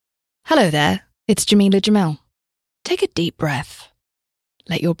Hello there, it's Jamila Jamel. Take a deep breath.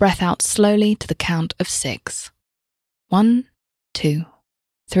 Let your breath out slowly to the count of 6. 1, 2,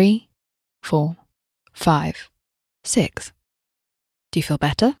 3, 4, 5, 6. Do you feel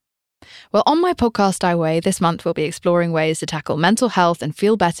better? Well, on my podcast, I Weigh, this month we'll be exploring ways to tackle mental health and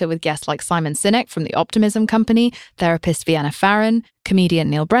feel better with guests like Simon Sinek from The Optimism Company, therapist Vienna Farron, comedian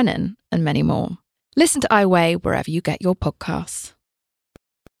Neil Brennan, and many more. Listen to I Weigh wherever you get your podcasts.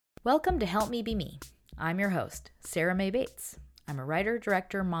 Welcome to Help Me Be Me. I'm your host, Sarah Mae Bates. I'm a writer,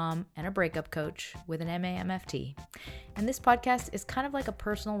 director, mom, and a breakup coach with an MA-MFT. And this podcast is kind of like a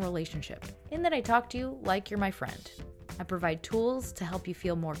personal relationship, in that I talk to you like you're my friend. I provide tools to help you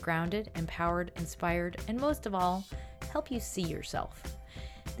feel more grounded, empowered, inspired, and most of all, help you see yourself.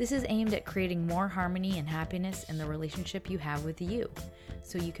 This is aimed at creating more harmony and happiness in the relationship you have with you,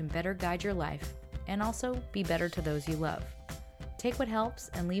 so you can better guide your life and also be better to those you love. Take what helps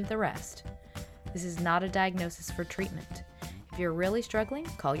and leave the rest. This is not a diagnosis for treatment. If you're really struggling,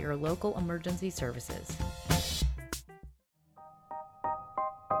 call your local emergency services.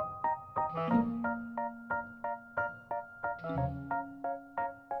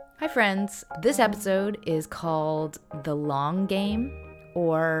 Hi friends, this episode is called The Long Game,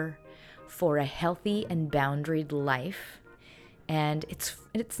 or For a Healthy and Boundaried Life. And it's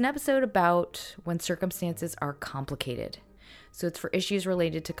an episode about when circumstances are complicated. So it's for issues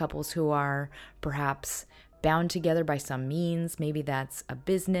related to couples who are perhaps bound together by some means. Maybe that's a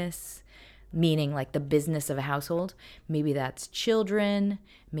business, meaning like the business of a household. Maybe that's children.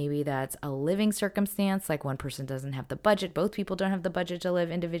 Maybe that's a living circumstance, like one person doesn't have the budget, both people don't have the budget to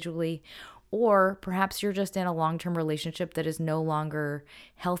live individually. Or perhaps you're just in a long-term relationship that is no longer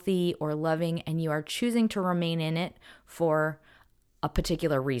healthy or loving, and you are choosing to remain in it for a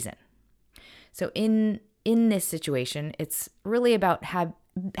particular reason. So in this situation, it's really about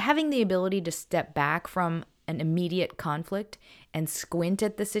having the ability to step back from an immediate conflict and squint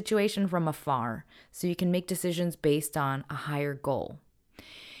at the situation from afar so you can make decisions based on a higher goal.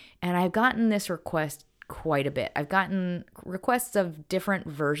 And I've gotten this request quite a bit. I've gotten requests of different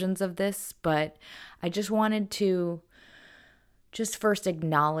versions of this, but I just wanted to just first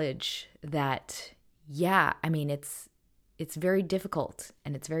acknowledge that, it's very difficult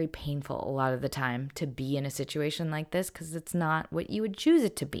and it's very painful a lot of the time to be in a situation like this because it's not what you would choose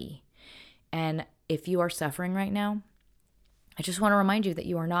it to be. And if you are suffering right now, I just want to remind you that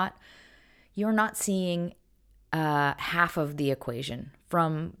you are not seeing half of the equation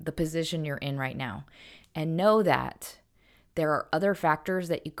from the position you're in right now. And know that there are other factors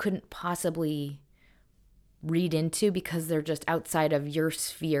that you couldn't possibly read into because they're just outside of your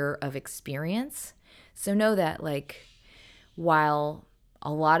sphere of experience. So know that, while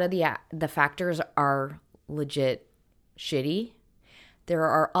a lot of the factors are legit shitty, there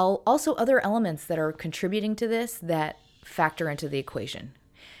are also other elements that are contributing to this that factor into the equation.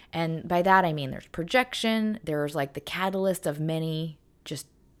 And by that, I mean there's projection, there's the catalyst of many just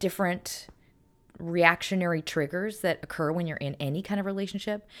different reactionary triggers that occur when you're in any kind of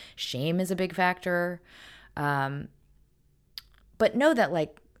relationship. Shame is a big factor. But know that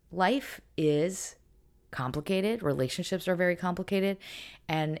life is complicated. Relationships are very complicated,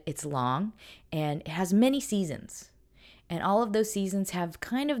 and it's long, and it has many seasons. And all of those seasons have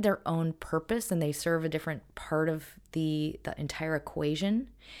kind of their own purpose, and they serve a different part of the entire equation.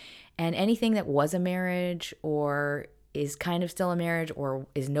 And anything that was a marriage or is kind of still a marriage or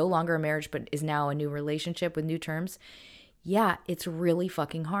is no longer a marriage but is now a new relationship with new terms, it's really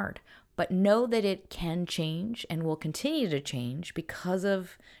fucking hard. But know that it can change and will continue to change because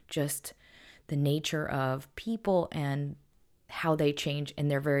of just the nature of people and how they change in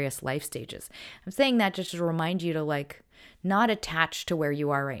their various life stages. I'm saying that just to remind you to not attach to where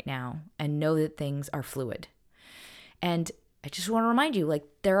you are right now and know that things are fluid. And I just want to remind you,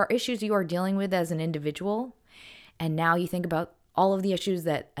 there are issues you are dealing with as an individual, and now you think about all of the issues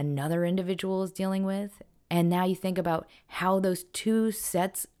that another individual is dealing with, and now you think about how those two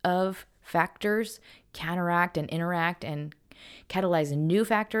sets of factors counteract and interact and catalyze new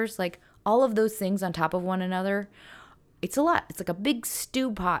factors, all of those things on top of one another. It's a lot. It's like a big stew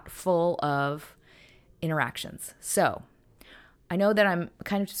pot full of interactions. So I know that I'm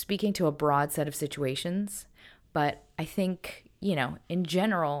kind of speaking to a broad set of situations, but I think, in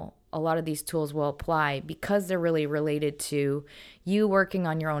general, a lot of these tools will apply because they're really related to you working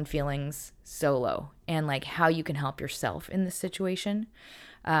on your own feelings solo and how you can help yourself in this situation.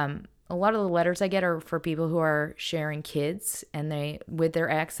 A lot of the letters I get are for people who are sharing kids and with their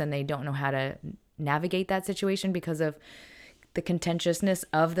ex, and they don't know how to navigate that situation because of the contentiousness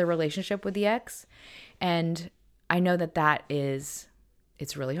of the relationship with the ex. And I know that it's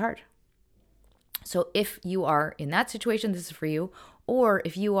really hard. So if you are in that situation, this is for you. Or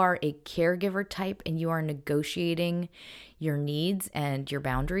if you are a caregiver type and you are negotiating your needs and your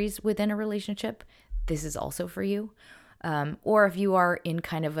boundaries within a relationship, this is also for you. Or if you are in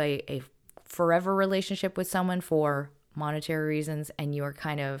kind of a forever relationship with someone for monetary reasons and you are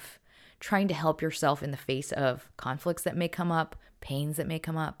kind of trying to help yourself in the face of conflicts that may come up, pains that may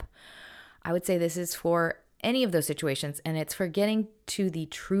come up, I would say this is for any of those situations, and it's for getting to the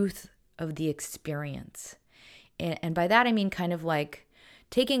truth of the experience. And by that, I mean kind of like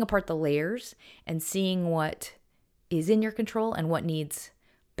taking apart the layers and seeing what is in your control and what needs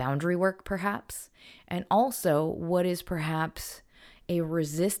boundary work, perhaps, and also what is perhaps a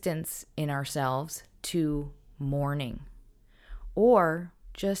resistance in ourselves to mourning, or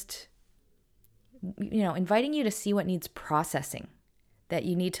just, inviting you to see what needs processing that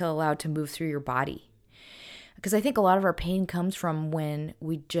you need to allow to move through your body. Because I think a lot of our pain comes from when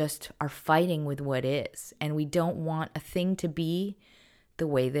we just are fighting with what is, and we don't want a thing to be the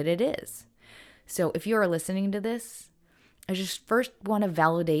way that it is. So if you are listening to this, I just first want to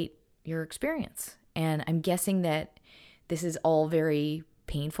validate your experience. And I'm guessing that this is all very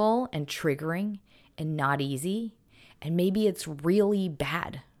painful and triggering and not easy. And maybe it's really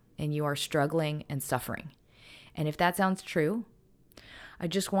bad and you are struggling and suffering. And if that sounds true, I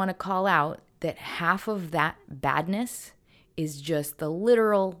just want to call out that half of that badness is just the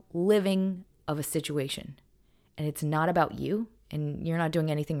literal living of a situation. And it's not about you, and you're not doing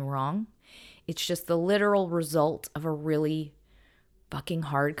anything wrong. It's just the literal result of a really fucking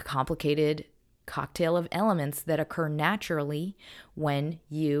hard, complicated cocktail of elements that occur naturally when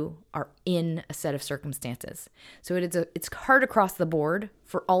you are in a set of circumstances. So it's hard across the board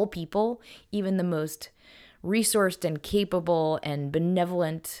for all people, even the most resourced and capable and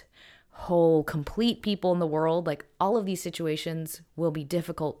benevolent, whole, complete people in the world. Like, all of these situations will be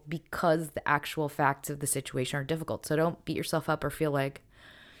difficult because the actual facts of the situation are difficult. So don't beat yourself up or feel like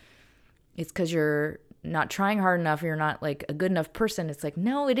it's because you're not trying hard enough, or you're not like a good enough person. It's like,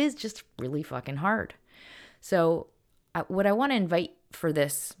 no, it is just really fucking hard. So what I want to invite for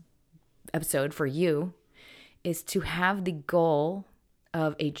this episode for you is to have the goal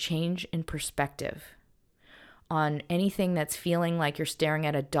of a change in perspective on anything that's feeling like you're staring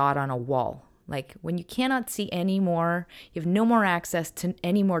at a dot on a wall. Like, when you cannot see any more, you have no more access to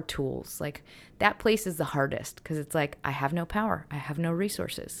any more tools. Like, that place is the hardest, because it's like, I have no power, I have no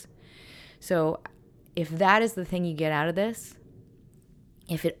resources. So if that is the thing you get out of this,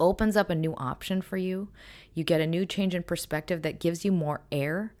 if it opens up a new option for you, you get a new change in perspective that gives you more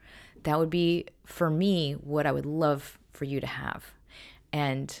air, that would be, for me, what I would love for you to have.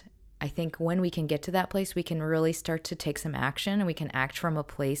 And I think when we can get to that place, we can really start to take some action, and we can act from a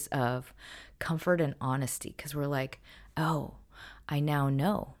place of comfort and honesty, because we're like, oh, I now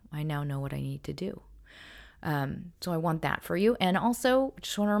know what I need to do. So I want that for you. And also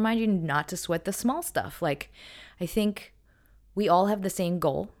just want to remind you not to sweat the small stuff. Like, I think we all have the same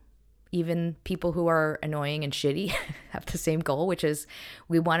goal. Even people who are annoying and shitty have the same goal, which is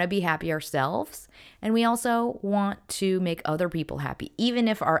we want to be happy ourselves. And we also want to make other people happy. Even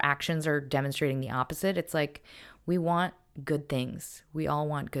if our actions are demonstrating the opposite, it's like we want good things. We all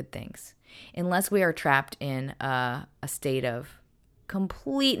want good things. Unless we are trapped in a state of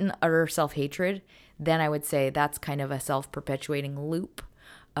complete and utter self-hatred, then I would say that's kind of a self-perpetuating loop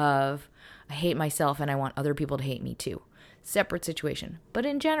of I hate myself and I want other people to hate me too. Separate situation. But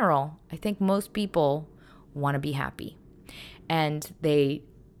in general, I think most people want to be happy. And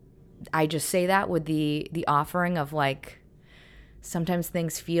I just say that with the offering of, like, sometimes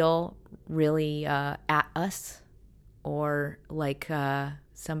things feel really at us, or like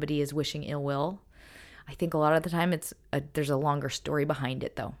somebody is wishing ill will. I think a lot of the time there's a longer story behind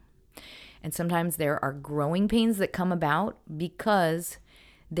it, though. And sometimes there are growing pains that come about because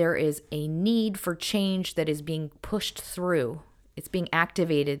there is a need for change that is being pushed through. It's being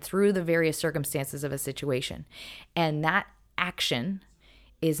activated through the various circumstances of a situation. And that action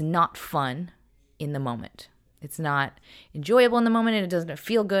is not fun in the moment. It's not enjoyable in the moment, and it doesn't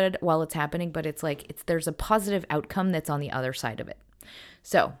feel good while it's happening, but it's like there's a positive outcome that's on the other side of it.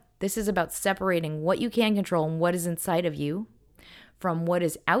 So this is about separating what you can control and what is inside of you from what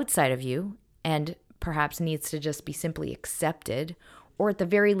is outside of you, and perhaps needs to just be simply accepted, or at the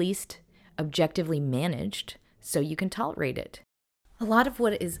very least, objectively managed so you can tolerate it. A lot of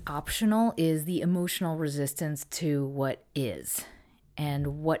what is optional is the emotional resistance to what is.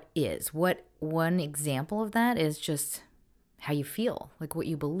 And what is. One example of that is just how you feel, like what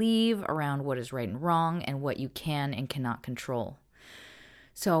you believe around what is right and wrong and what you can and cannot control.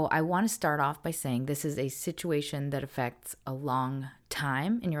 So I want to start off by saying this is a situation that affects a long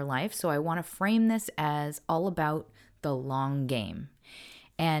time in your life. So I want to frame this as all about the long game.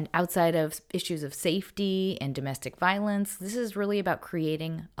 And outside of issues of safety and domestic violence, this is really about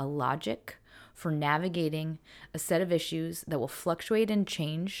creating a logic for navigating a set of issues that will fluctuate and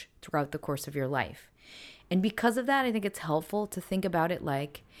change throughout the course of your life. And because of that, I think it's helpful to think about it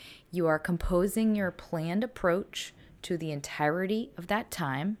like you are composing your planned approach to the entirety of that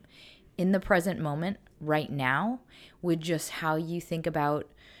time in the present moment right now with just how you think about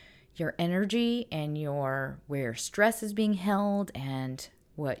your energy and where your stress is being held and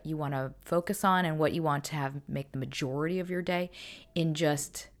what you want to focus on and what you want to have make the majority of your day in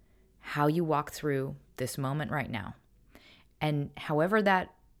just how you walk through this moment right now. And however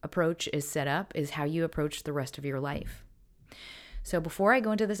that approach is set up is how you approach the rest of your life. So before I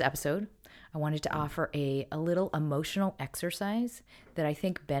go into this episode, I wanted to offer a little emotional exercise that I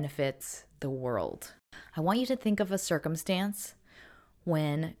think benefits the world. I want you to think of a circumstance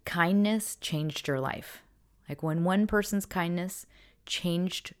when kindness changed your life. Like when one person's kindness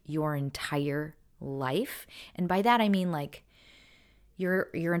changed your entire life. And by that I mean like your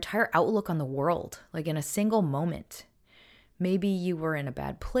entire outlook on the world, like in a single moment. Maybe you were in a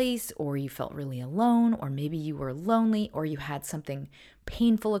bad place, or you felt really alone, or maybe you were lonely, or you had something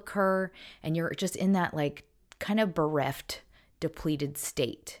painful occur, and you're just in that like kind of bereft, depleted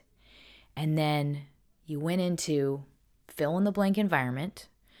state. And then you went into fill in the blank environment,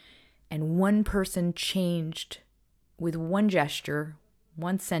 and one person changed with one gesture,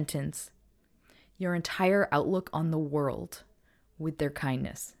 one sentence, your entire outlook on the world with their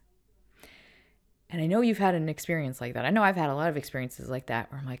kindness. And I know you've had an experience like that. I know I've had a lot of experiences like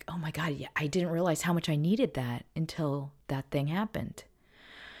that where I'm like, oh my God, yeah, I didn't realize how much I needed that until that thing happened.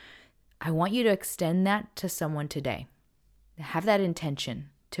 I want you to extend that to someone today. Have that intention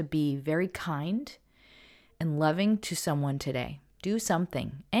to be very kind and loving to someone today. Do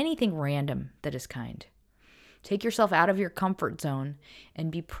something, anything random that is kind. Take yourself out of your comfort zone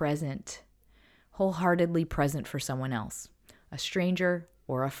and be present, wholeheartedly present for someone else, a stranger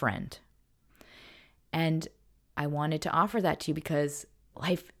or a friend. And I wanted to offer that to you because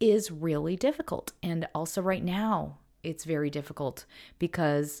life is really difficult. And also right now, it's very difficult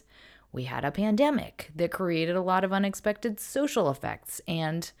because we had a pandemic that created a lot of unexpected social effects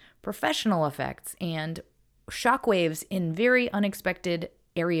and professional effects and shockwaves in very unexpected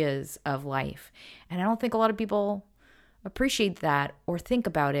areas of life. And I don't think a lot of people appreciate that or think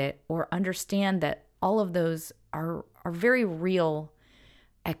about it or understand that all of those are very real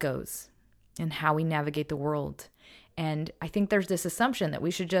echoes in how we navigate the world. And I think there's this assumption that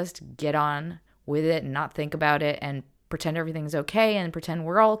we should just get on with it and not think about it and pretend everything's okay and pretend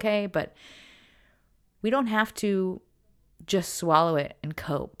we're all okay. But we don't have to just swallow it and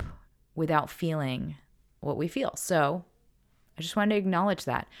cope without feeling what we feel. So I just wanted to acknowledge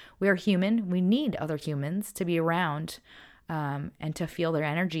that. We are human. We need other humans to be around and to feel their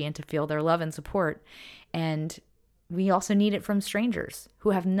energy and to feel their love and support. And we also need it from strangers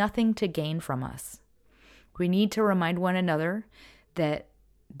who have nothing to gain from us. We need to remind one another that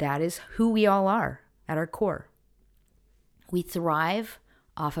that is who we all are at our core. We thrive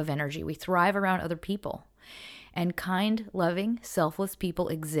off of energy. We thrive around other people. And kind, loving, selfless people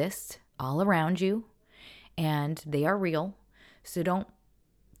exist all around you, and they are real. So don't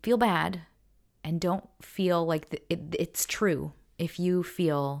feel bad and don't feel like it's true if you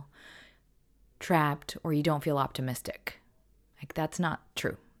feel trapped or you don't feel optimistic. Like that's not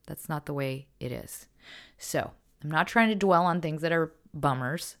true. That's not the way it is. So I'm not trying to dwell on things that are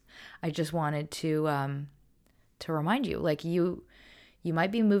bummers. I just wanted to remind you, like you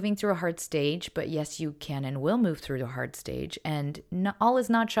might be moving through a hard stage, but yes, you can and will move through the hard stage, and all is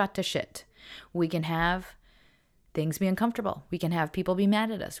not shot to shit. We can have things be uncomfortable. We can have people be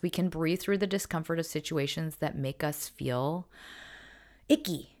mad at us. We can breathe through the discomfort of situations that make us feel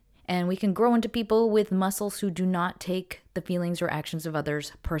icky. And we can grow into people with muscles who do not take the feelings or actions of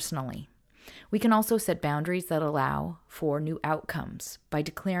others personally. We can also set boundaries that allow for new outcomes by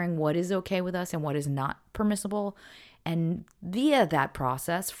declaring what is okay with us and what is not permissible. And via that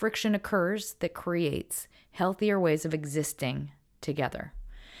process, friction occurs that creates healthier ways of existing together.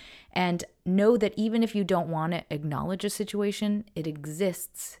 And know that even if you don't want to acknowledge a situation, it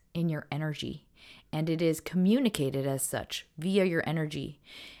exists in your energy. And it is communicated as such via your energy.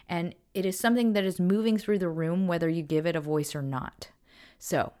 And it is something that is moving through the room, whether you give it a voice or not.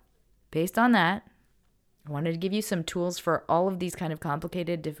 So, based on that, I wanted to give you some tools for all of these kind of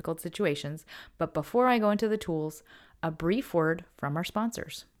complicated, difficult situations. But before I go into the tools, a brief word from our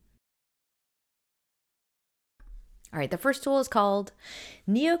sponsors. All right, the first tool is called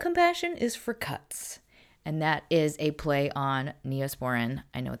Neo-Compassion is for Cuts. And that is a play on Neosporin.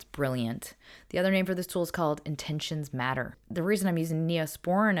 I know it's brilliant. The other name for this tool is called Intentions Matter. The reason I'm using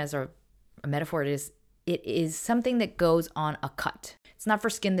Neosporin as a metaphor is it is something that goes on a cut. It's not for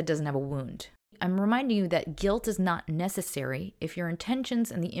skin that doesn't have a wound. I'm reminding you that guilt is not necessary if your intentions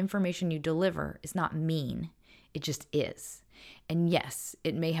and the information you deliver is not mean. It just is. And yes,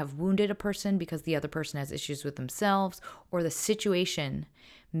 it may have wounded a person because the other person has issues with themselves, or the situation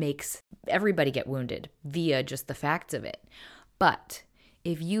makes everybody get wounded via just the facts of it. But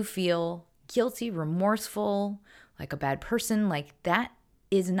if you feel guilty, remorseful, like a bad person, like that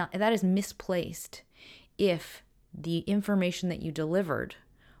is misplaced if the information that you delivered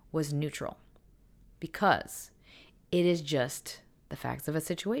was neutral, because it is just the facts of a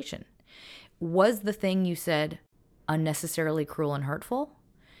situation. Was the thing you said unnecessarily cruel and hurtful?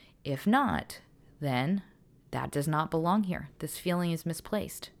 If not, then that does not belong here. This feeling is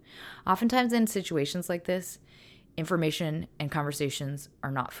misplaced. Oftentimes in situations like this, information and conversations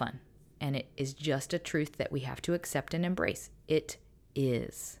are not fun, and it is just a truth that we have to accept and embrace. It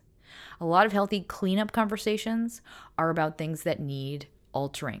is. A lot of healthy cleanup conversations are about things that need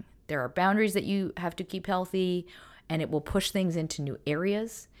altering. There are boundaries that you have to keep healthy, and it will push things into new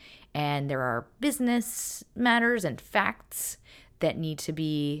areas. And there are business matters and facts that need to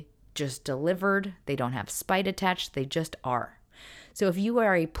be just delivered. They don't have spite attached. They just are. So if you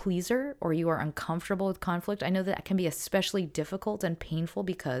are a pleaser or you are uncomfortable with conflict, I know that can be especially difficult and painful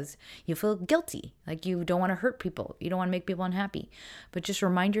because you feel guilty, like you don't want to hurt people. You don't want to make people unhappy. But just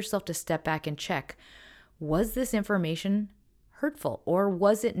remind yourself to step back and check, was this information hurtful, or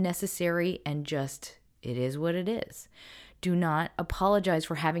was it necessary and just it is what it is? Do not apologize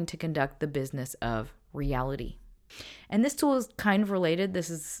for having to conduct the business of reality. And this tool is kind of related.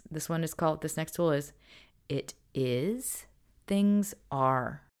 This next tool is It Is, Things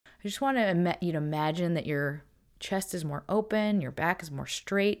Are. I just want you to imagine that your chest is more open, your back is more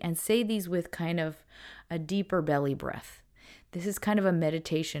straight, and say these with kind of a deeper belly breath. This is kind of a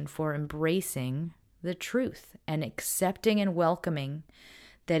meditation for embracing the truth and accepting and welcoming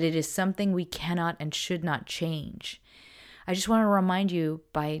that it is something we cannot and should not change. I just want to remind you,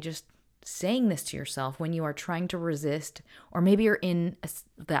 by just saying this to yourself when you are trying to resist, or maybe you're in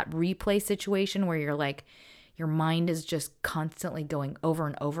that replay situation where you're like, your mind is just constantly going over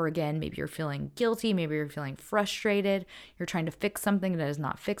and over again. Maybe you're feeling guilty. Maybe you're feeling frustrated. You're trying to fix something that is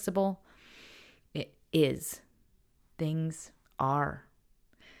not fixable. It is. Things are.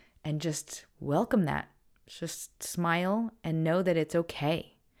 And just welcome that. Just smile and know that it's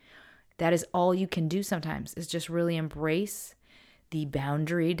okay. That is all you can do sometimes, is just really embrace the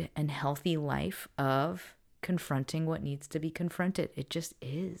boundaried and healthy life of confronting what needs to be confronted. It just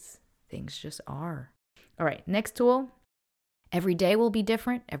is. Things just are. All right, next tool. Every day will be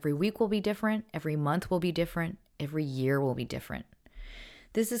different. Every week will be different. Every month will be different. Every year will be different.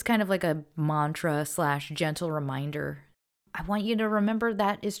 This is kind of like a mantra / gentle reminder. I want you to remember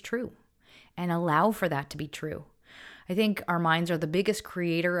that is true and allow for that to be true. I think our minds are the biggest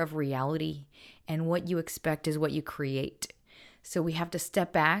creator of reality, and what you expect is what you create. So we have to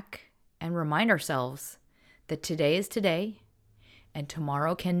step back and remind ourselves that today is today, and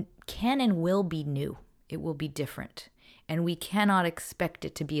tomorrow can and will be new. It will be different, and we cannot expect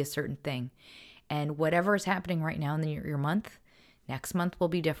it to be a certain thing. And whatever is happening right now in your month, next month will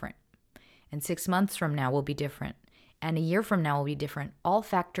be different, and 6 months from now will be different, and a year from now will be different. All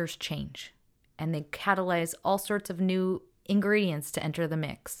factors change, and they catalyze all sorts of new ingredients to enter the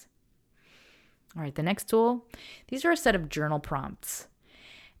mix. All right, the next tool, these are a set of journal prompts.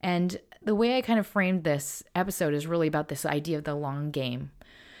 And the way I kind of framed this episode is really about this idea of the long game.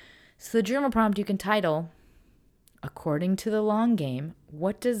 So the journal prompt you can title, According to the Long Game,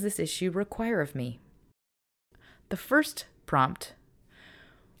 What Does This Issue Require of Me? The first prompt,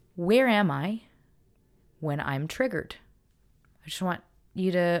 Where am I when I'm triggered? I just want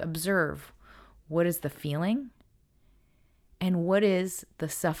you to observe, what is the feeling and what is the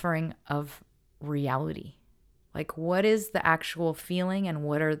suffering of reality? Like, what is the actual feeling and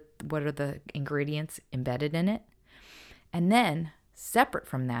what are the ingredients embedded in it? And then, separate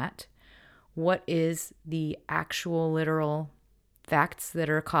from that, what is the actual literal facts that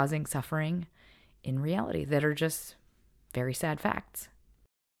are causing suffering in reality that are just very sad facts?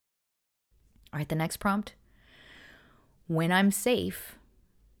 All right, the next prompt. When I'm safe,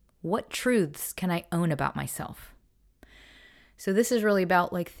 what truths can I own about myself? So this is really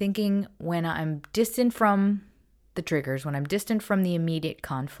about like thinking when I'm distant from the triggers, when I'm distant from the immediate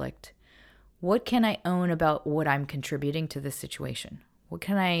conflict, what can I own about what I'm contributing to this situation? What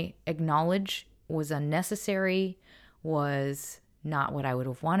can I acknowledge was unnecessary, was not what I would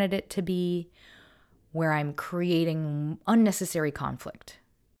have wanted it to be, where I'm creating unnecessary conflict.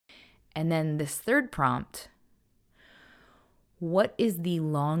 And then this third prompt, what is the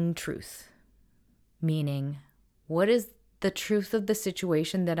long truth? Meaning, what is the truth of the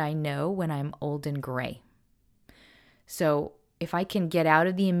situation that I know when I'm old and gray? So if I can get out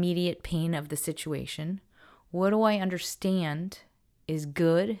of the immediate pain of the situation, what do I understand is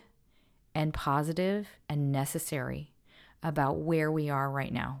good and positive and necessary about where we are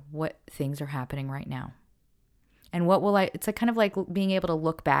right now, what things are happening right now? And it's like kind of like being able to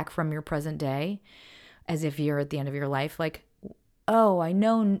look back from your present day as if you're at the end of your life, like, oh, I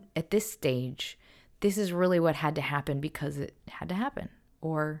know at this stage, this is really what had to happen because it had to happen.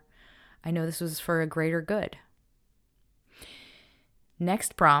 Or I know this was for a greater good.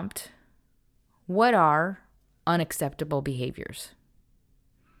 Next prompt, what are unacceptable behaviors?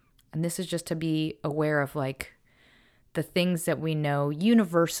 And this is just to be aware of like the things that we know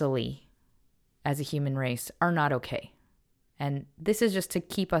universally as a human race are not okay. And this is just to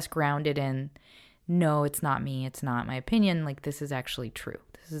keep us grounded in, no, it's not me, it's not my opinion, like this is actually true.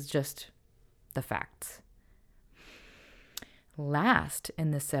 This is just the facts. Last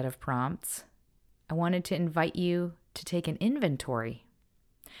in this set of prompts, I wanted to invite you to take an inventory.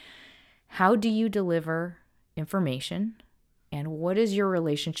 How do you deliver information, and what is your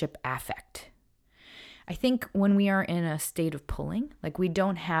relationship affect? I think when we are in a state of pulling, like we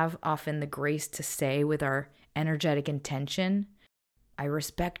don't have often the grace to say with our energetic intention, I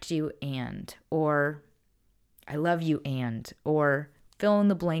respect you and, or I love you and, or fill in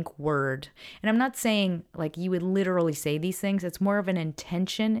the blank word. And I'm not saying like you would literally say these things. It's more of an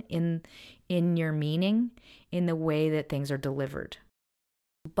intention in your meaning, in the way that things are delivered.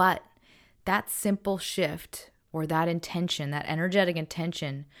 But that simple shift or that intention, that energetic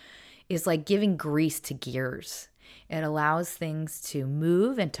intention, is like giving grease to gears. It allows things to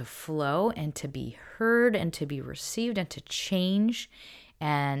move and to flow and to be heard and to be received and to change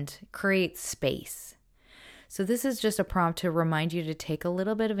and create space. So this is just a prompt to remind you to take a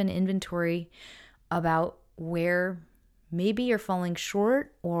little bit of an inventory about where maybe you're falling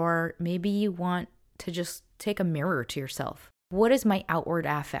short, or maybe you want to just take a mirror to yourself. What is my outward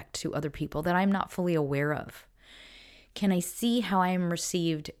affect to other people that I'm not fully aware of? Can I see how I am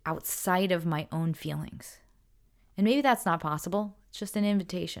received outside of my own feelings? And maybe that's not possible. It's just an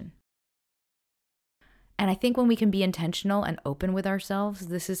invitation. And I think when we can be intentional and open with ourselves,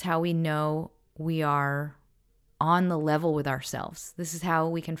 this is how we know we are on the level with ourselves. This is how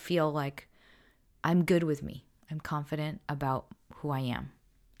we can feel like I'm good with me. I'm confident about who I am.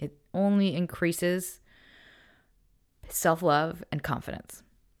 It only increases self-love and confidence.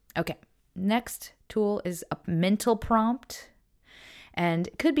 Okay, next tool is a mental prompt. And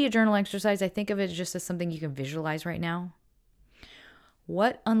it could be a journal exercise. I think of it just as something you can visualize right now.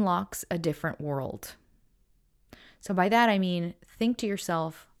 What unlocks a different world? So by that, I mean, think to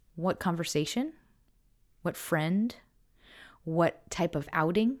yourself, what conversation, what friend, what type of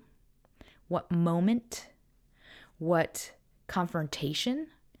outing, what moment, what confrontation,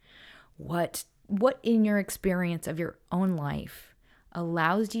 what in your experience of your own life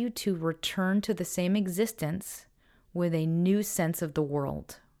allows you to return to the same existence with a new sense of the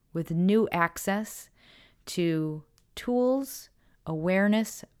world, with new access to tools,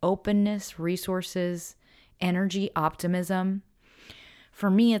 awareness, openness, resources, energy, optimism. For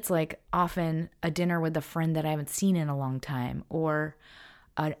me, it's like often a dinner with a friend that I haven't seen in a long time, or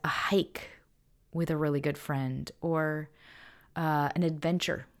a hike with a really good friend, or an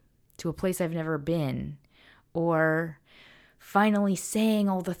adventure to a place I've never been, or finally saying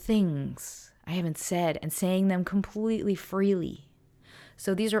all the things I haven't said and saying them completely freely.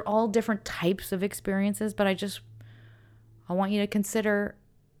 So these are all different types of experiences, but I want you to consider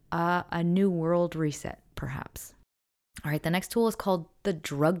a new world reset, perhaps. All right, the next tool is called the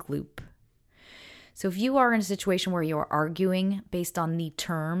drug loop. So if you are in a situation where you're arguing based on the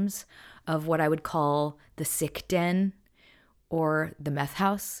terms of what I would call the sick den or the meth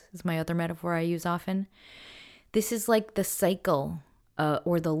house, is my other metaphor I use often. This is like the cycle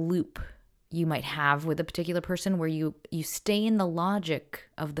or the loop you might have with a particular person where you stay in the logic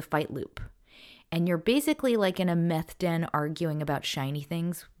of the fight loop. And you're basically like in a meth den arguing about shiny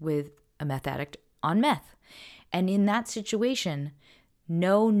things with a meth addict on meth. And in that situation,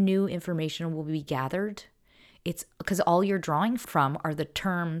 no new information will be gathered. It's because all you're drawing from are the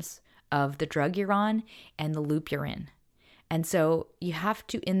terms of the drug you're on and the loop you're in. And so you have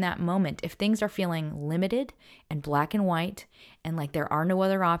to, in that moment, if things are feeling limited and black and white and like there are no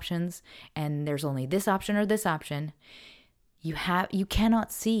other options and there's only this option or this option, you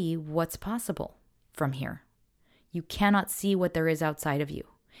cannot see what's possible from here. You cannot see what there is outside of you.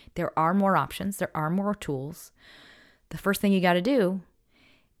 There are more options. There are more tools. The first thing you got to do,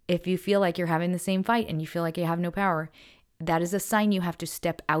 if you feel like you're having the same fight and you feel like you have no power, that is a sign you have to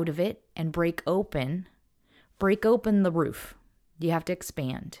step out of it and break open the roof. You have to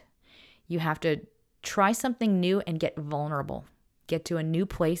expand. You have to try something new and get vulnerable. Get to a new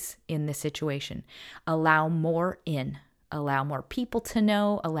place in this situation. Allow more in. Allow more people to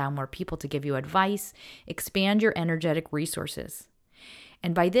know. Allow more people to give you advice. Expand your energetic resources.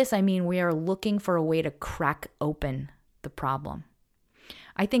 And by this, I mean we are looking for a way to crack open the problem.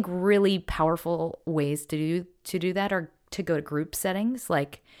 I think really powerful ways to do that are to go to group settings.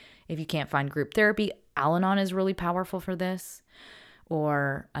 Like if you can't find group therapy, Al-Anon is really powerful for this,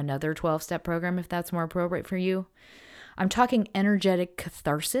 or another 12-step program if that's more appropriate for you. I'm talking energetic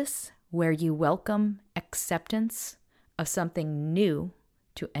catharsis, where you welcome acceptance of something new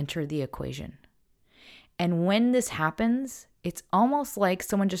to enter the equation. And when this happens, it's almost like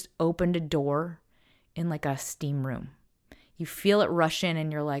someone just opened a door in like a steam room. You feel it rush in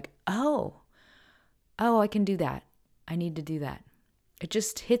and you're like, oh, I can do that. I need to do that. It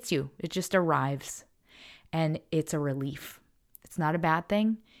just hits you. It just arrives. And it's a relief. It's not a bad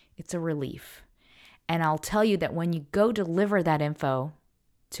thing. It's a relief. And I'll tell you that when you go deliver that info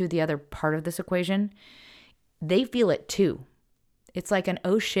to the other part of this equation, they feel it too. It's like an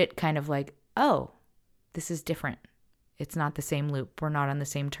oh shit kind of like, oh, this is different. It's not the same loop. We're not on the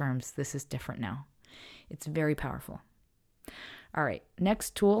same terms. This is different now. It's very powerful. All right,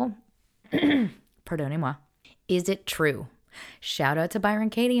 next tool, pardonnez-moi, is it true? Shout out to Byron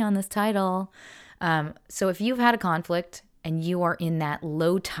Katie on this title. So if you've had a conflict and you are in that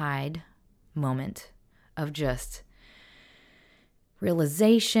low tide moment of just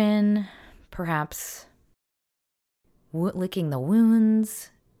realization, perhaps licking the wounds,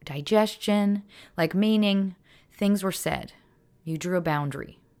 digestion, like meaning things were said, you drew a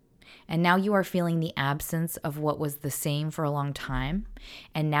boundary, and now you are feeling the absence of what was the same for a long time,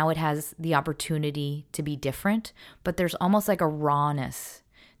 and now it has the opportunity to be different, but there's almost like a rawness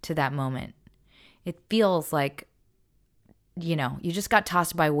to that moment. It feels like, you just got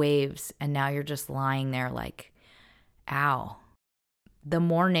tossed by waves, and now you're just lying there like, ow. The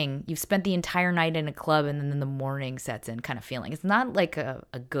morning, you've spent the entire night in a club, and then the morning sets in kind of feeling. It's not like a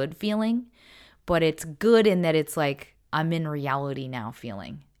good feeling, but it's good in that it's like, I'm in reality now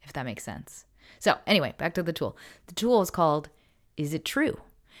feeling, if that makes sense. So anyway, back to the tool. The tool is called, is it true?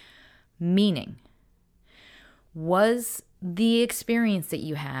 Meaning, was the experience that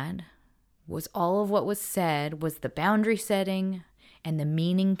you had, was all of what was said, was the boundary setting and the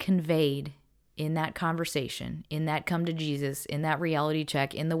meaning conveyed in that conversation, in that come to Jesus, in that reality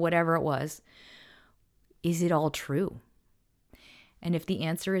check, in the whatever it was, is it all true? And if the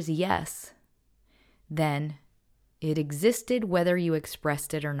answer is yes, then it existed whether you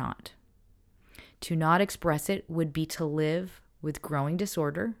expressed it or not. To not express it would be to live with growing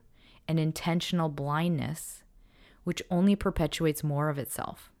disorder and intentional blindness, which only perpetuates more of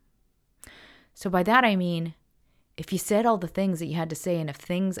itself. So by that I mean, if you said all the things that you had to say, and if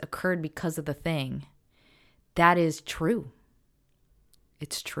things occurred because of the thing, that is true.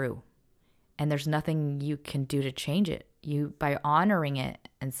 It's true. And there's nothing you can do to change it. You, by honoring it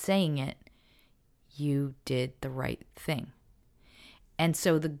and saying it, you did the right thing. And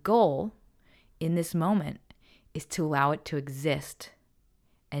so the goal in this moment is to allow it to exist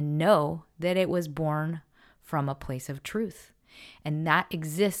and know that it was born from a place of truth. And that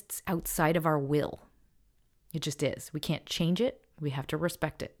exists outside of our will. It just is. We can't change it. We have to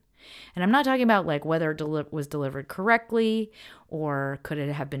respect it. And I'm not talking about like whether it was delivered correctly or could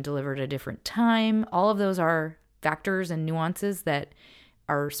it have been delivered at a different time. All of those are factors and nuances that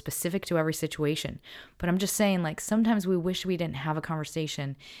are specific to every situation. But I'm just saying, like, sometimes we wish we didn't have a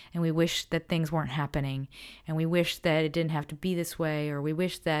conversation, and we wish that things weren't happening, and we wish that it didn't have to be this way, or we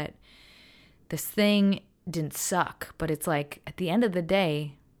wish that this thing didn't suck. But it's like, at the end of the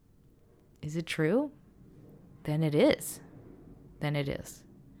day, is it true? Then it is. Then it is.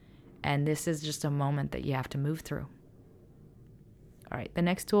 And this is just a moment that you have to move through. All right, the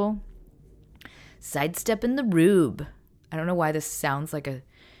next tool, sidestep in the rube. I don't know why this sounds like a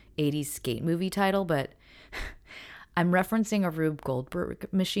 80s skate movie title, but I'm referencing a Rube Goldberg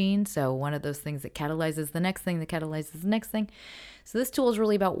machine. So one of those things that catalyzes the next thing, that catalyzes the next thing. So this tool is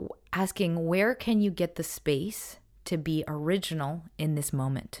really about asking, where can you get the space to be original in this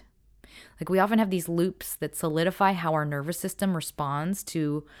moment? Like, we often have these loops that solidify how our nervous system responds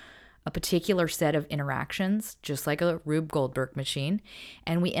to a particular set of interactions, just like a Rube Goldberg machine.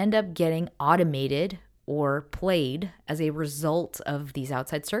 And we end up getting automated or played as a result of these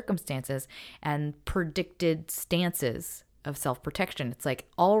outside circumstances and predicted stances of self-protection. It's like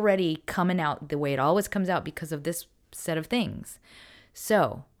already coming out the way it always comes out because of this set of things.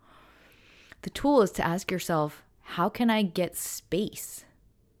 So the tool is to ask yourself, how can I get space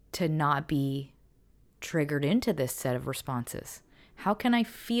to not be triggered into this set of responses? How can I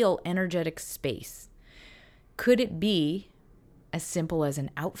feel energetic space? Could it be as simple as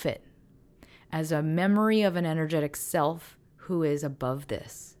an outfit, as a memory of an energetic self who is above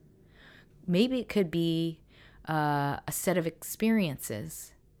this? Maybe it could be a set of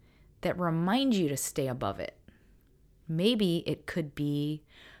experiences that remind you to stay above it. Maybe it could be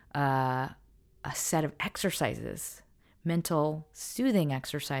a set of exercises, mental soothing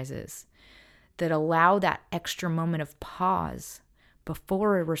exercises that allow that extra moment of pause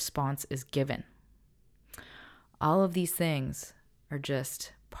before a response is given. All of these things are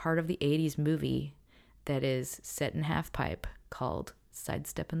just part of the 80s movie that is set in half pipe called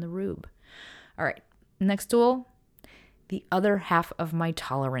Sidestep in the Rube. All right, next tool, the other half of my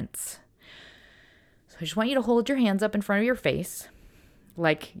tolerance. So I just want you to hold your hands up in front of your face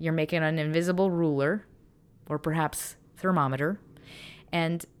like you're making an invisible ruler or perhaps thermometer,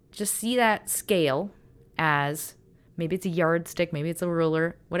 and just see that scale as maybe it's a yardstick, maybe it's a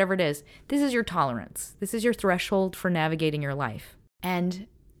ruler, whatever it is. This is your tolerance. This is your threshold for navigating your life. And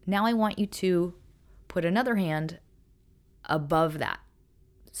now I want you to put another hand above that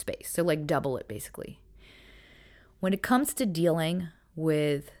space. So like double it basically. When it comes to dealing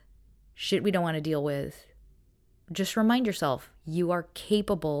with shit we don't want to deal with, just remind yourself you are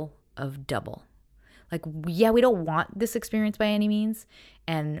capable of double. Like, yeah, we don't want this experience by any means,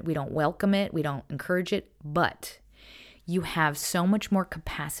 and we don't welcome it, we don't encourage it, but you have so much more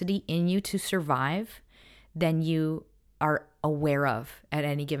capacity in you to survive than you are aware of at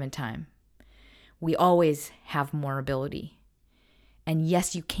any given time. We always have more ability. And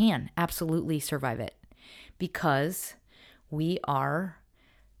yes, you can absolutely survive it because we are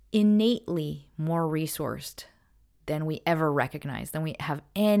innately more resourced than we ever recognize, than we have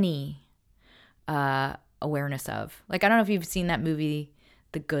any awareness of. Like, I don't know if you've seen that movie,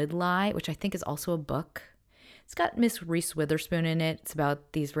 The Good Lie, which I think is also a book. It's got Miss Reese Witherspoon in it. It's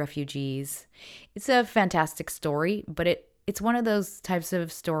about these refugees. It's a fantastic story, but it's one of those types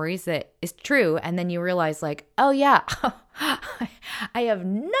of stories that is true, and then you realize like, oh yeah, I have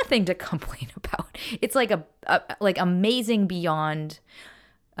nothing to complain about. It's like like amazing beyond.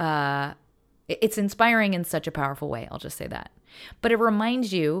 It's inspiring in such a powerful way. I'll just say that. But it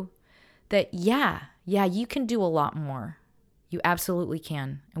reminds you that yeah, you can do a lot more. You absolutely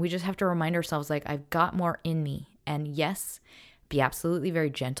can. And we just have to remind ourselves like, I've got more in me. And yes, be absolutely very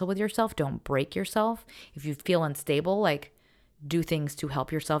gentle with yourself. Don't break yourself. If you feel unstable, like do things to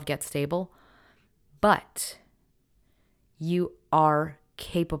help yourself get stable. But you are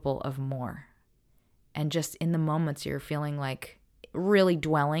capable of more. And just in the moments you're feeling like really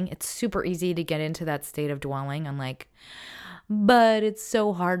dwelling, it's super easy to get into that state of dwelling on like, but it's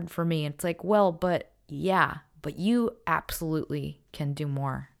so hard for me. It's like, well, but yeah, but you absolutely can do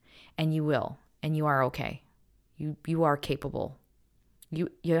more, and you will, and you are okay. You are capable. You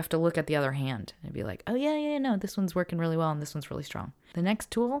have to look at the other hand and be like, oh yeah, no, this one's working really well and this one's really strong. The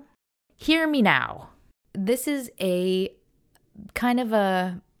next tool, hear me now. This is a kind of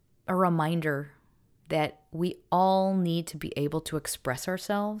a reminder that we all need to be able to express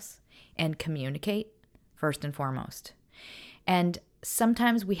ourselves and communicate first and foremost. And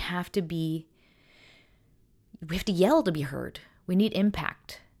sometimes we have to yell to be heard. We need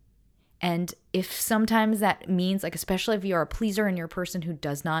impact. And if sometimes that means, like, especially if you're a pleaser and you're a person who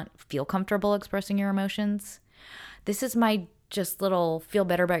does not feel comfortable expressing your emotions, this is my just little feel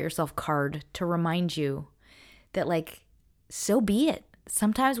better about yourself card to remind you that, like, so be it.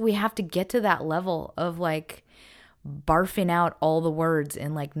 Sometimes we have to get to that level of like barfing out all the words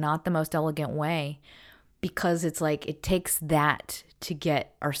in like not the most elegant way, because it's like it takes that to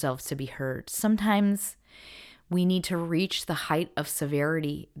get ourselves to be heard. Sometimes we need to reach the height of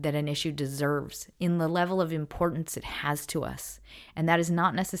severity that an issue deserves in the level of importance it has to us. And that is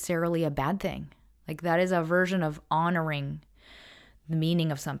not necessarily a bad thing. Like, that is a version of honoring the meaning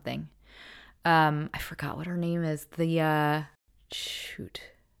of something. I forgot what her name is. I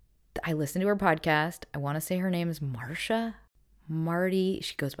listened to her podcast. I want to say her name is Marty.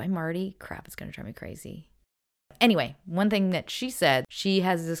 She goes by Marty. Crap, it's going to drive me crazy. Anyway, one thing that she said, she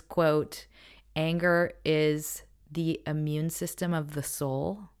has this quote, anger is the immune system of the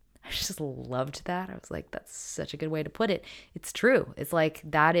soul. I just loved that. I was like, that's such a good way to put it. It's true. It's like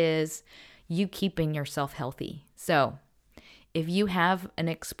that is you keeping yourself healthy. So If you have an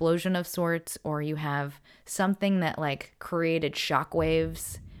explosion of sorts, or you have something that like created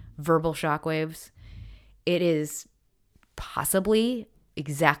shockwaves, verbal shockwaves, it is possibly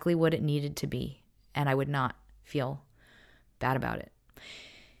exactly what it needed to be. And I would not feel bad about it.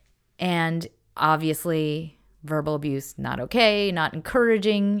 And obviously, verbal abuse, not okay, not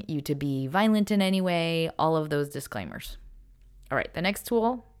encouraging you to be violent in any way, all of those disclaimers. All right, the next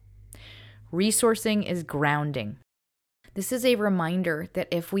tool, resourcing, is grounding. This is a reminder that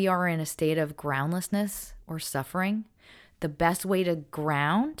if we are in a state of groundlessness or suffering, the best way to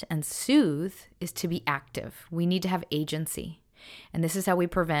ground and soothe is to be active. We need to have agency. And this is how we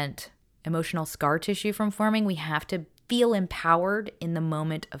prevent emotional scar tissue from forming. We have to feel empowered in the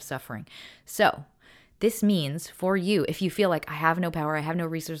moment of suffering. So this means for you, if you feel like I have no power, I have no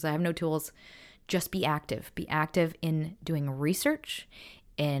resources, I have no tools, just be active. Be active in doing research,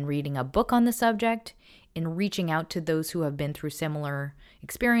 in reading a book on the subject, in reaching out to those who have been through similar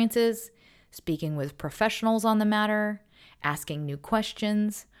experiences, speaking with professionals on the matter, asking new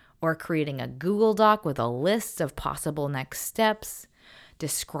questions, or creating a Google Doc with a list of possible next steps,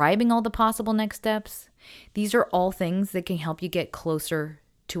 describing all the possible next steps. These are all things that can help you get closer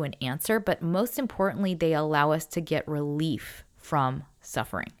to an answer, but most importantly, they allow us to get relief from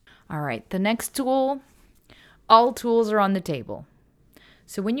suffering. All right, the next tool, all tools are on the table.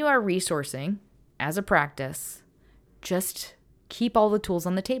 So when you are resourcing as a practice, just keep all the tools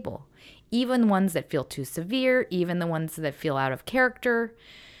on the table, even ones that feel too severe, even the ones that feel out of character.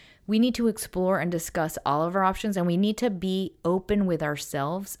 We need to explore and discuss all of our options, and we need to be open with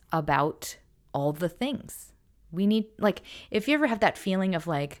ourselves about all the things. We need, like, if you ever have that feeling of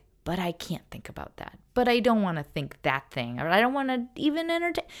like, but I can't think about that, but I don't want to think that thing, or I don't want to even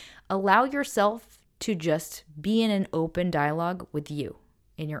entertain. Allow yourself to just be in an open dialogue with you,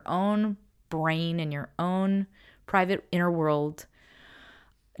 in your own brain, in your own private inner world.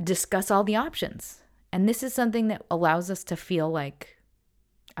 Discuss all the options. And this is something that allows us to feel like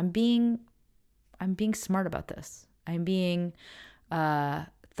I'm being smart about this. I'm being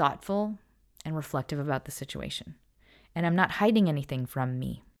thoughtful and reflective about the situation. And I'm not hiding anything from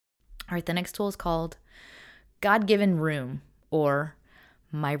me. All right, the next tool is called God-given room, or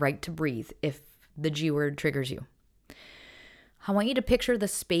my right to breathe, if the G word triggers you. I want you to picture the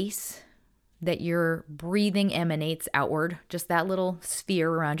space that your breathing emanates outward, just that little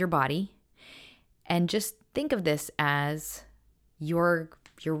sphere around your body. And just think of this as your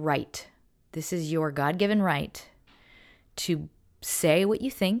right. This is your God-given right to say what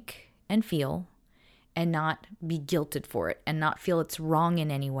you think and feel, and not be guilted for it, and not feel it's wrong in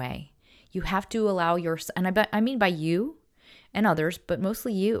any way. You have to allow and I mean by you and others, but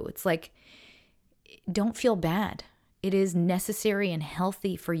mostly you. It's like, don't feel bad. It is necessary and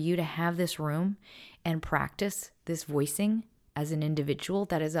healthy for you to have this room and practice this voicing as an individual.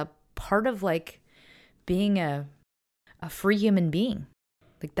 That is a part of like being a free human being.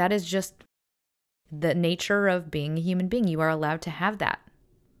 Like, that is just the nature of being a human being. You are allowed to have that.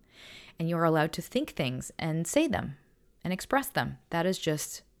 And you are allowed to think things and say them and express them. That is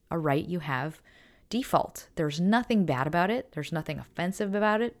just a right you have default. There's nothing bad about it. There's nothing offensive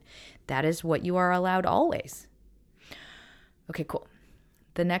about it. That is what you are allowed always. Okay, cool.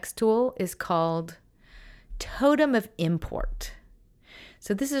 The next tool is called Totem of Import.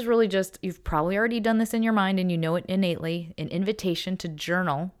 So this is really just, you've probably already done this in your mind and you know it innately, an invitation to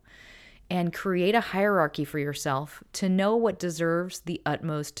journal and create a hierarchy for yourself to know what deserves the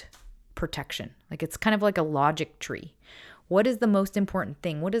utmost protection. Like, it's kind of like a logic tree. What is the most important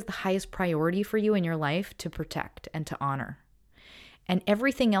thing? What is the highest priority for you in your life to protect and to honor? And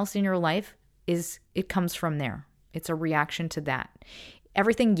everything else in your life it comes from there. It's a reaction to that.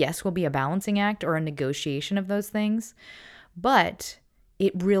 Everything, yes, will be a balancing act or a negotiation of those things, but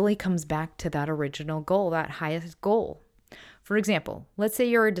it really comes back to that original goal, that highest goal. For example, let's say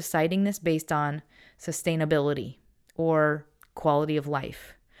you're deciding this based on sustainability or quality of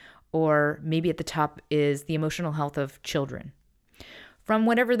life, or maybe at the top is the emotional health of children. From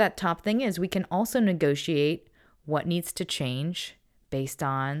whatever that top thing is, we can also negotiate what needs to change based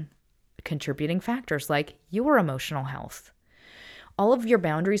on contributing factors like your emotional health. All of your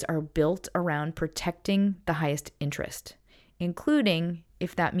boundaries are built around protecting the highest interest, including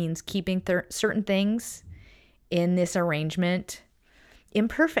if that means keeping certain things in this arrangement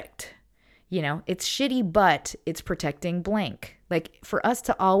imperfect. You know, it's shitty, but it's protecting blank. Like, for us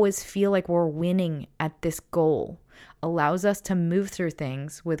to always feel like we're winning at this goal allows us to move through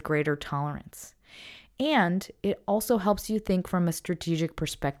things with greater tolerance. And it also helps you think from a strategic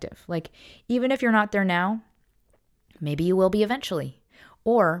perspective. Like, even if you're not there now, maybe you will be eventually.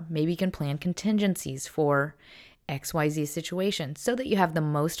 Or maybe you can plan contingencies for XYZ situation so that you have the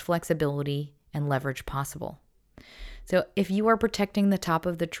most flexibility and leverage possible. So if you are protecting the top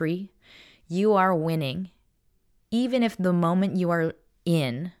of the tree, you are winning, even if the moment you are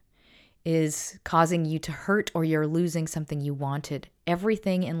in is causing you to hurt or you're losing something you wanted.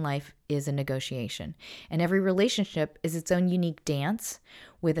 Everything in life is a negotiation, and every relationship is its own unique dance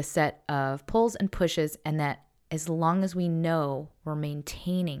with a set of pulls and pushes, and that as long as we know we're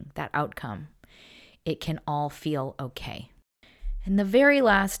maintaining that outcome, it can all feel okay. And the very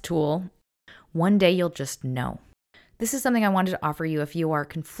last tool, one day you'll just know. This is something I wanted to offer you if you are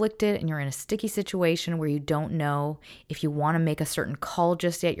conflicted and you're in a sticky situation where you don't know if you want to make a certain call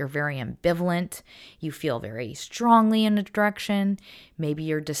just yet. You're very ambivalent. You feel very strongly in a direction. Maybe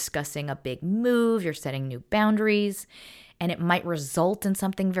you're discussing a big move. You're setting new boundaries, and it might result in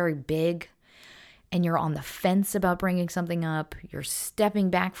something very big. And you're on the fence about bringing something up. You're stepping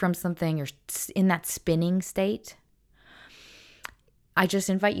back from something. You're in that spinning state. I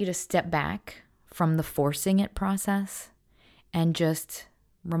just invite you to step back from the forcing it process and just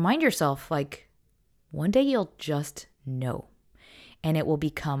remind yourself, like, one day you'll just know, and it will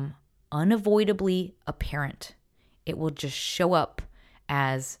become unavoidably apparent. It will just show up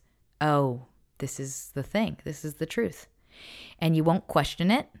as, oh, this is the thing. This is the truth. And you won't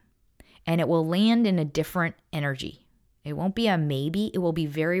question it, and it will land in a different energy. It won't be a maybe. It will be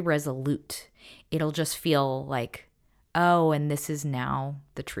very resolute. It'll just feel like, oh, and this is now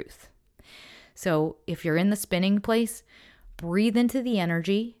the truth. So if you're in the spinning place, breathe into the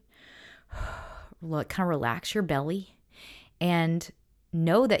energy, kind of relax your belly, and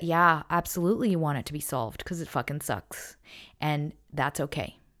know that, yeah, absolutely you want it to be solved because it fucking sucks. And that's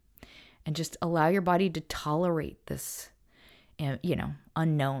okay. And just allow your body to tolerate this,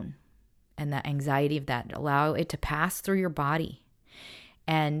 unknown and the anxiety of that. Allow it to pass through your body.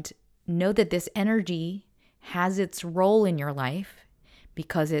 And know that this energy has its role in your life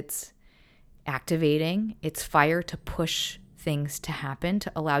because it's activating its fire to push things to happen,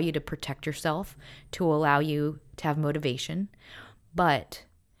 to allow you to protect yourself, to allow you to have motivation. But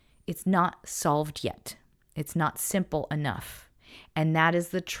it's not solved yet. It's not simple enough. And that is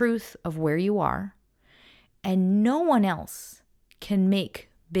the truth of where you are. And no one else can make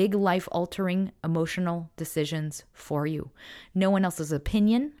big life-altering emotional decisions for you. No one else's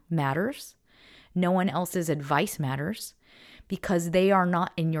opinion matters. No one else's advice matters, because they are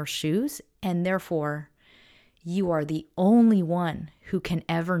not in your shoes, and therefore you are the only one who can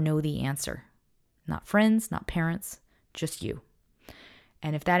ever know the answer. Not friends, not parents, just you.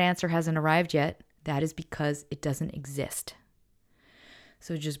 And if that answer hasn't arrived yet, that is because it doesn't exist.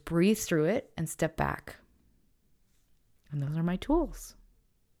 So just breathe through it and step back. And those are my tools.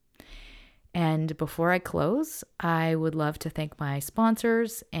 And before I close, I would love to thank my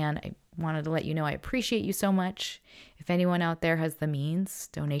sponsors, and I wanted to let you know I appreciate you so much. If anyone out there has the means,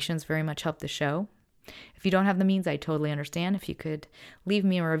 donations very much help the show. If you don't have the means, I totally understand. If you could leave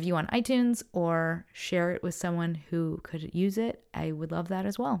me a review on iTunes or share it with someone who could use it, I would love that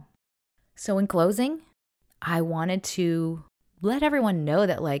as well. So in closing, I wanted to let everyone know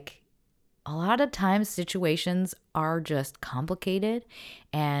that, like, a lot of times situations are just complicated,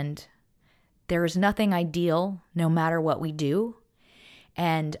 and there is nothing ideal no matter what we do.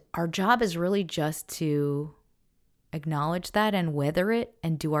 And our job is really just to acknowledge that and weather it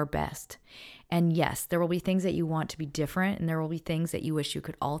and do our best. And yes, there will be things that you want to be different, and there will be things that you wish you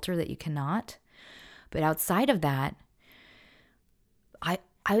could alter that you cannot. But outside of that, I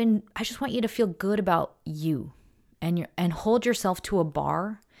just want you to feel good about you and hold yourself to a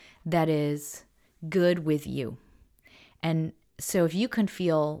bar that is good with you. And so if you can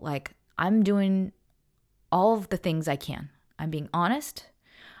feel like, I'm doing all of the things I can. I'm being honest.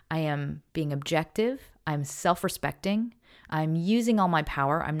 I am being objective. I'm self-respecting. I'm using all my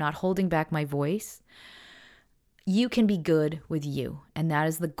power. I'm not holding back my voice. You can be good with you, and that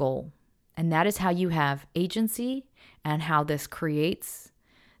is the goal. And that is how you have agency, and how this creates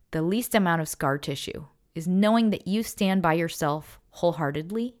the least amount of scar tissue, is knowing that you stand by yourself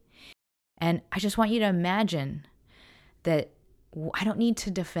wholeheartedly. And I just want you to imagine that I don't need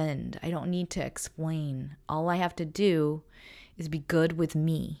to defend. I don't need to explain. All I have to do is be good with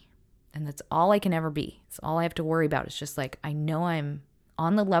me. And that's all I can ever be. It's all I have to worry about. It's just like, I know I'm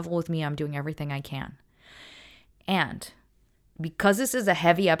on the level with me. I'm doing everything I can. And because this is a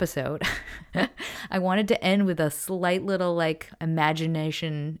heavy episode, I wanted to end with a slight little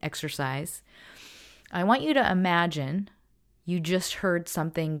imagination exercise. I want you to imagine you just heard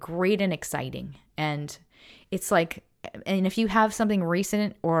something great and exciting. And it's like, and if you have something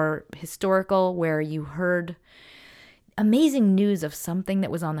recent or historical where you heard amazing news of something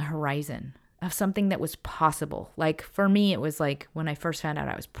that was on the horizon, of something that was possible. Like for me, it was like when I first found out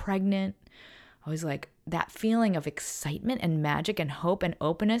I was pregnant, I was like, that feeling of excitement and magic and hope and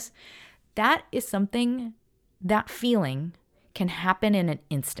openness, that is something, that feeling can happen in an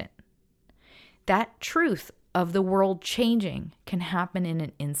instant. That truth of the world changing can happen in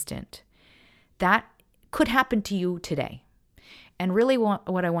an instant. That could happen to you today. And really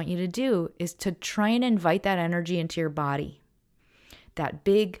what I want you to do is to try and invite that energy into your body. That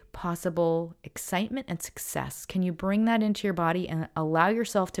big possible excitement and success. Can you bring that into your body and allow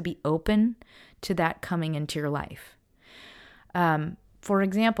yourself to be open to that coming into your life? For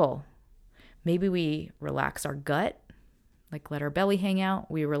example, maybe we relax our gut, like let our belly hang out.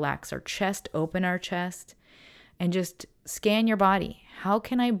 We relax our chest, open our chest, and just scan your body. How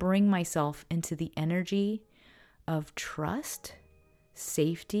can I bring myself into the energy of trust,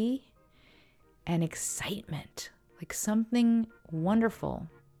 safety, and excitement? Like something wonderful.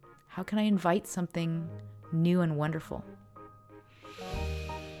 How can I invite something new and wonderful?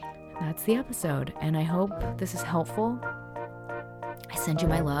 That's the episode, and I hope this is helpful. I send you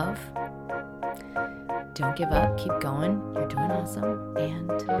my love. Don't give up. Keep going. You're doing awesome.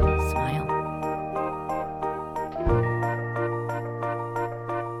 And smile.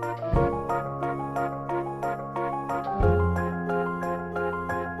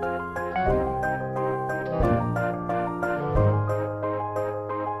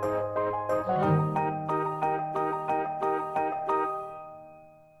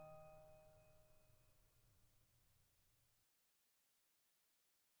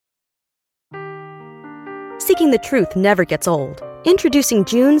 Seeking the truth never gets old. Introducing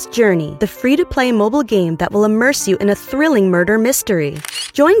June's Journey, the free-to-play mobile game that will immerse you in a thrilling murder mystery.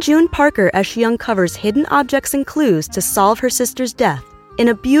 Join June Parker as she uncovers hidden objects and clues to solve her sister's death in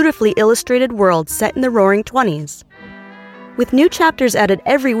a beautifully illustrated world set in the Roaring '20s. With new chapters added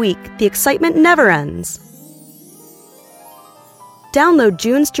every week, the excitement never ends. Download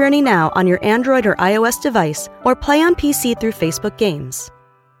June's Journey now on your Android or iOS device, or play on PC through Facebook Games.